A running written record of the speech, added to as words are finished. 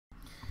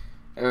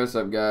Hey, what's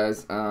up,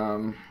 guys?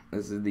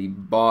 This is the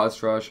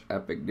Boss Rush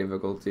Epic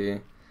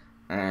difficulty,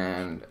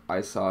 and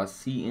I saw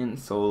Seaton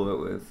solo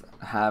with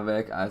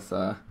Havoc.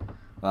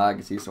 I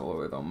could see solo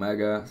with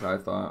Omega, so I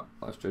thought,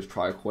 let's just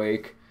try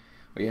Quake.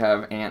 We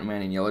have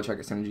Ant-Man and Yellow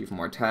Checker synergy for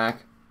more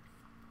attack,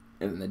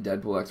 and then the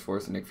Deadpool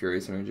X-Force and Nick Fury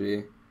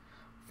synergy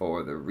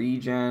for the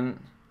regen,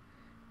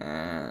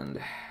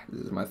 and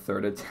this is my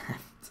third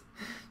attempt,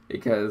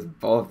 because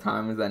both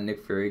times that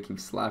Nick Fury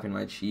keeps slapping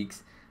my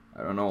cheeks.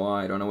 I don't know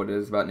why. I don't know what it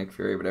is about Nick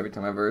Fury, but every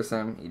time I verse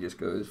him, he just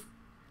goes,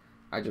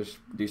 I just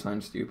do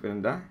something stupid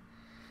and die.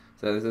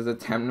 So this is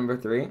attempt number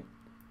 3.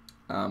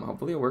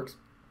 Hopefully it works.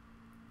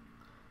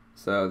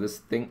 So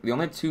the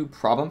only two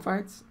problem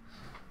fights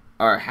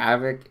are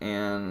Havoc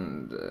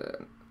and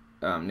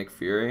Nick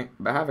Fury.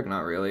 But Havoc,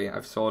 not really.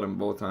 I've soloed him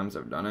both times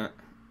I've done it.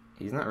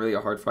 He's not really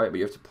a hard fight, but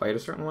you have to play it a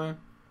certain way,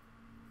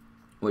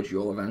 which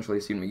you'll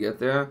eventually see when we get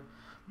there.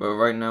 But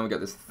right now we got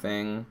this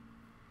thing.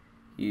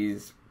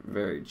 He's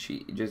very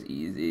cheap, just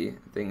easy.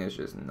 Thing is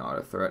just not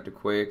a threat to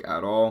Quake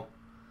at all.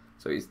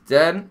 So he's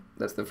dead.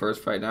 That's the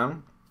first fight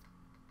down.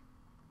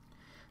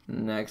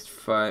 Next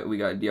fight, we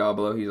got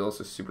Diablo. He's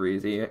also super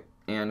easy.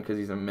 And because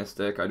he's a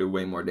mystic, I do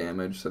way more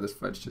damage. So this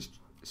fight's just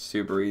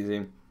super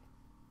easy.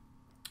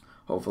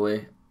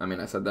 Hopefully. I mean,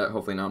 I said that.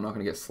 Hopefully now I'm not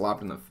going to get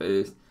slapped in the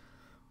face.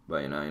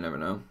 But, you know, you never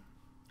know.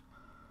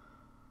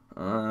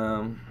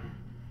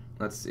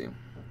 Let's see.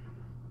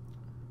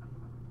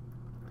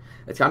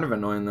 It's kind of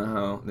annoying though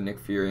how the Nick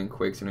Fury and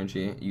Quake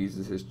synergy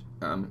uses his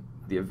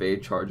the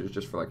evade charges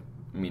just for like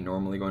me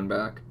normally going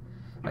back.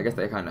 I guess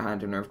they kind of had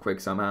to nerf Quake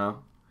somehow.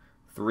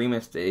 3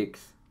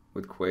 mistakes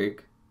with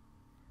Quake.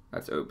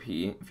 That's OP.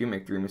 If you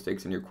make 3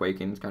 mistakes and you're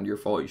quaking, it's kind of your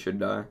fault. You should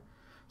die.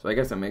 So I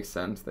guess it makes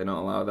sense. They don't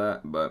allow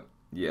that, but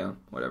yeah,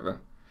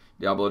 whatever.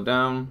 Diablo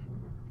down.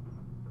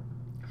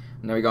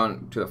 Now we go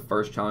on to the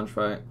first challenge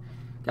fight.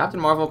 Captain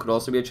Marvel could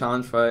also be a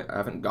challenge fight. I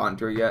haven't gotten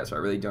to it yet, so I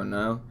really don't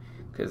know.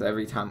 Because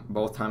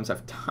both times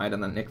I've died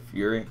on the Nick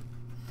Fury.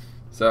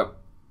 So,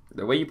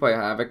 the way you play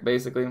Havoc,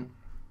 basically,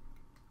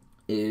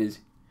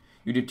 is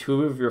you do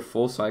 2 of your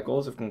full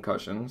cycles of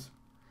concussions,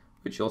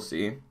 which you'll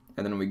see,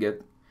 and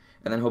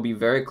then he'll be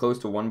very close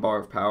to 1 bar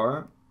of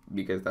power,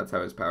 because that's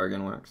how his power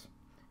gain works.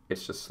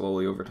 It's just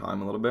slowly over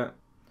time a little bit.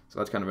 So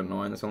that's kind of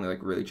annoying. That's only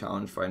like really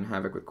challenge fighting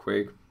Havoc with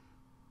Quake.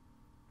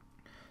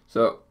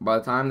 So, by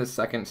the time the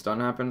second stun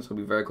happens, he'll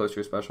be very close to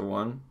a special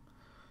 1.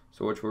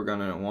 So what we're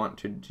going to want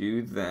to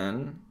do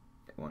then,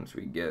 once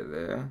we get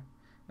there,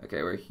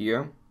 okay, we're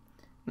here.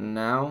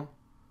 Now,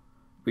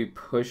 we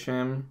push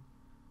him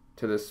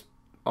to this,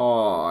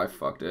 oh, I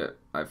fucked it.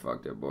 I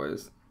fucked it,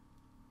 boys.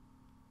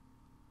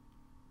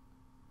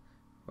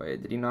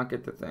 Wait, did he not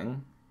get the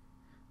thing?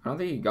 I don't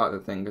think he got the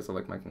thing because of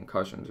like my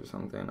concussions or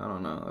something. I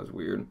don't know, that was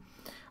weird.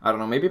 I don't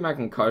know, maybe my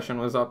concussion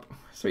was up,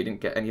 so he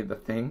didn't get any of the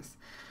things.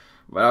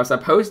 But I was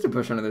supposed to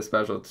push him to this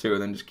special 2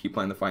 and then just keep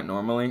playing the fight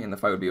normally and the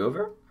fight would be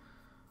over.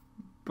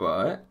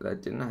 But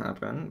that didn't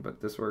happen. But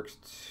this works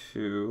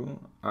too.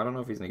 I don't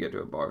know if he's going to get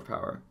to a bar of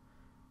power.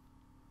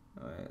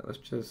 Alright, let's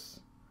just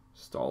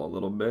stall a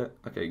little bit.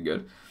 Okay,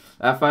 good.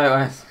 That fight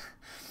was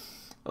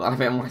a lot of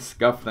it more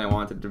scuffed than I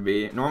wanted it to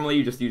be. Normally,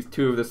 you just use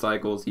 2 of the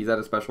cycles. He's at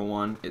a special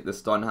 1. The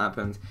stun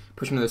happens.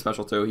 Push him to the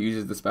special 2. He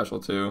uses the special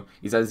 2.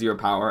 He's at 0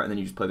 power. And then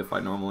you just play the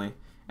fight normally.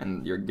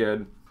 And you're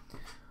good.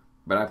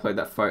 But I played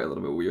that fight a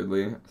little bit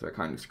weirdly. So it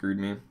kind of screwed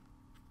me.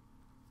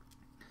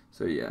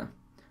 So, yeah.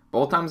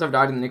 Both times I've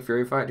died in the Nick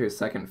Fury fight to his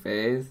second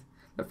phase.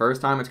 The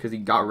first time it's because he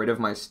got rid of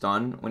my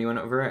stun when he went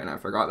over it, and I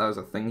forgot that was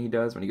a thing he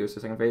does when he goes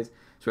to second phase,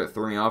 so it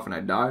threw me off and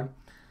I died.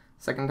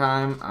 Second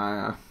time,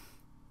 I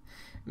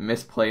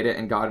misplayed it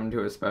and got him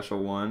to a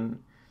special 1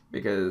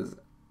 because,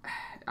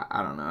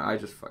 I don't know, I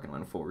just fucking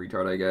went full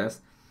retard, I guess.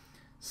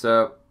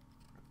 So,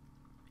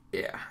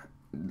 yeah,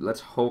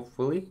 let's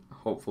hopefully,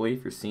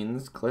 if you're seeing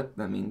this clip,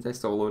 that means I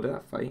soloed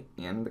that fight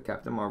and the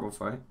Captain Marvel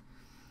fight.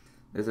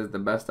 This is the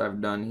best I've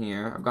done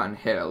here. I've gotten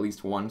hit at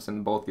least once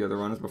in both the other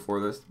runs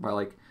before this. By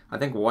like, I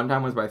think one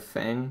time was by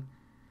Fang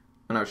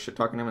when I was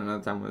shit-talking him, and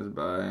another time was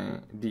by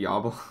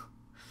Diablo.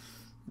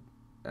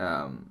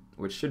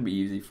 Which should be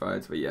easy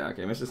fights, but yeah,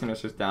 okay, Mr.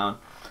 Sinister's down.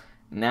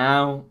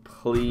 Now,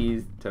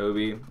 please,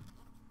 Toby,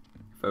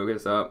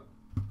 focus up.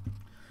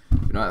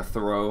 Do not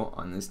throw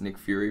on this Nick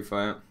Fury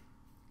fight.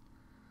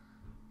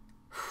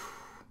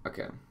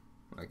 Okay,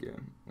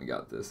 we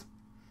got this.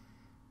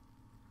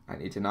 I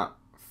need to not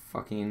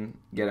fucking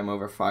get him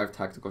over 5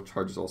 tactical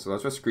charges also.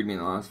 That's what screwed me in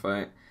the last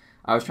fight.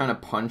 I was trying to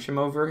punch him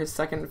over his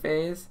second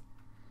phase,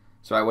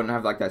 so I wouldn't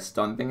have like that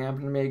stun thing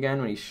happen to me again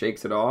when he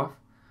shakes it off.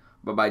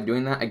 But by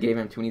doing that, I gave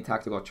him too many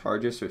tactical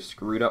charges, so it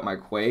screwed up my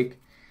Quake.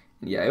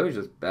 And yeah, it was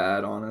just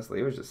bad, honestly.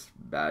 It was just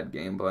bad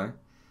gameplay.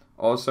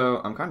 Also,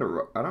 I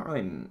don't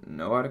really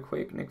know how to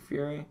Quake Nick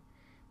Fury,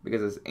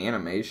 because his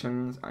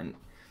animations, I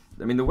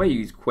mean, the way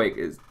you use Quake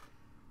is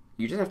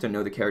you just have to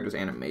know the character's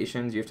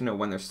animations. You have to know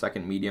when their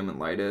second, medium, and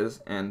light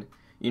is. And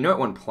you know it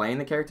when playing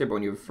the character, but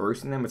when you're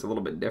versing them, it's a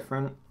little bit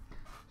different.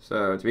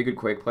 So to be a good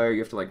Quake player, you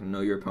have to like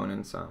know your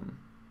opponent's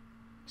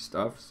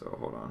stuff. So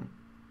hold on.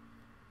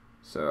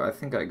 So I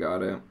think I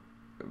got it.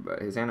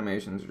 But his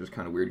animations are just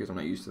kind of weird because I'm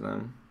not used to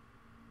them.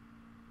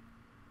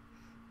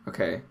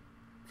 Okay.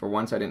 For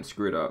once I didn't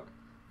screw it up.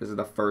 This is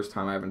the first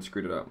time I haven't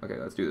screwed it up. Okay,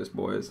 let's do this,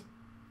 boys.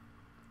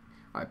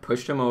 I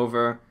pushed him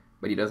over,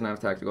 but he doesn't have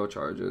tactical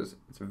charges.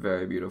 It's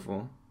very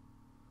beautiful.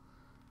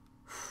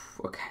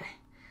 Okay.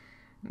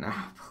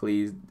 Now,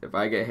 please, if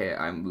I get hit,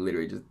 I'm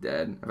literally just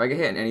dead. If I get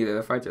hit in any of the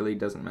other fights, it really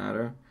doesn't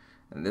matter.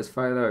 And this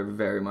fight, though, it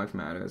very much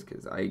matters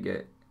because I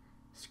get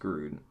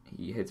screwed.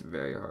 He hits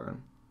very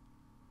hard.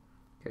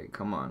 Okay,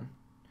 come on.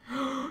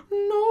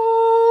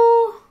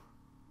 No!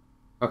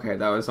 Okay,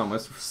 that was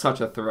almost such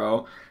a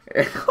throw.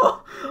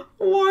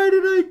 Why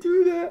did I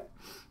do that?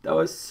 That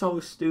was so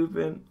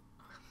stupid.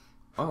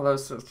 Oh, that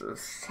was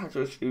such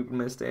a stupid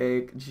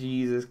mistake.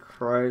 Jesus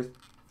Christ.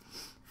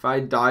 If I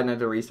died and had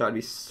to restart, I'd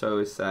be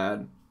so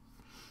sad.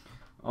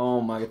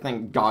 Oh my god,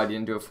 thank God you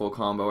didn't do a full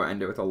combo or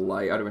end it with a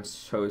light. I'd have been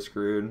so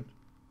screwed.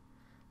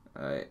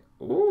 Alright.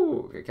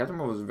 Ooh, okay, Captain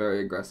Marvel was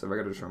very aggressive. I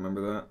gotta just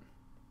remember that.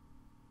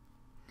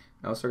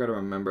 I also gotta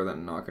remember that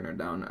knocking her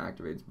down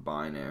activates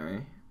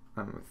binary.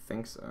 I don't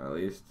think so, at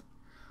least.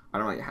 I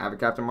don't really have a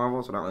Captain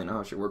Marvel, so I don't really know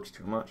how she works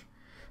too much.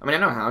 I mean, I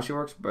know how she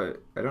works,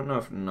 but I don't know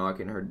if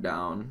knocking her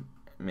down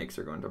makes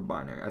her go into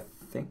binary. I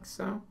think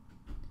so.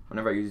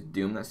 Whenever I use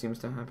Doom, that seems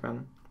to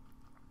happen.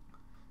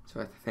 So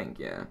I think,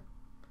 yeah.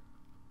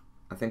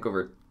 I think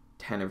over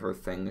 10 of her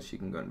things, she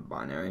can go into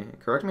binary.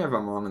 Correct me if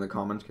I'm wrong in the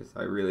comments, because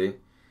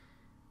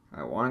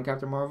I want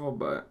Captain Marvel,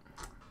 but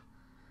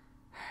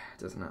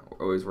it doesn't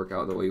always work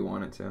out the way you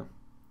want it to.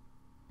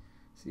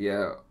 So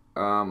yeah,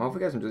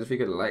 hopefully you guys enjoyed this. If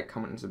you could like,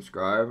 comment, and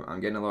subscribe. I'm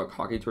getting a little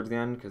cocky towards the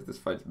end, because this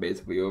fight's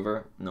basically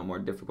over. No more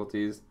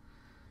difficulties.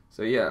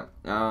 So yeah,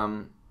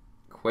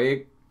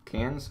 Quake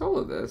can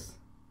solo this.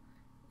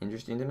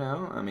 Interesting to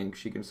know. I mean,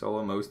 she can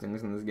solo most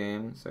things in this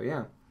game. So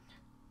yeah,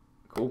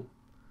 cool.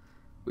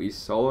 We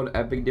soloed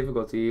epic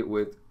difficulty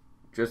with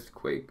just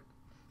Quake.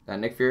 That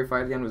Nick Fury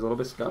fight at the end was a little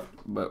bit scuffed,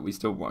 but we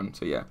still won.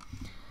 So yeah,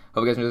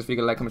 hope you guys enjoyed this. If you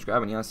could like, comment,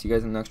 subscribe, and yeah, I'll see you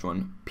guys in the next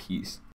one. Peace.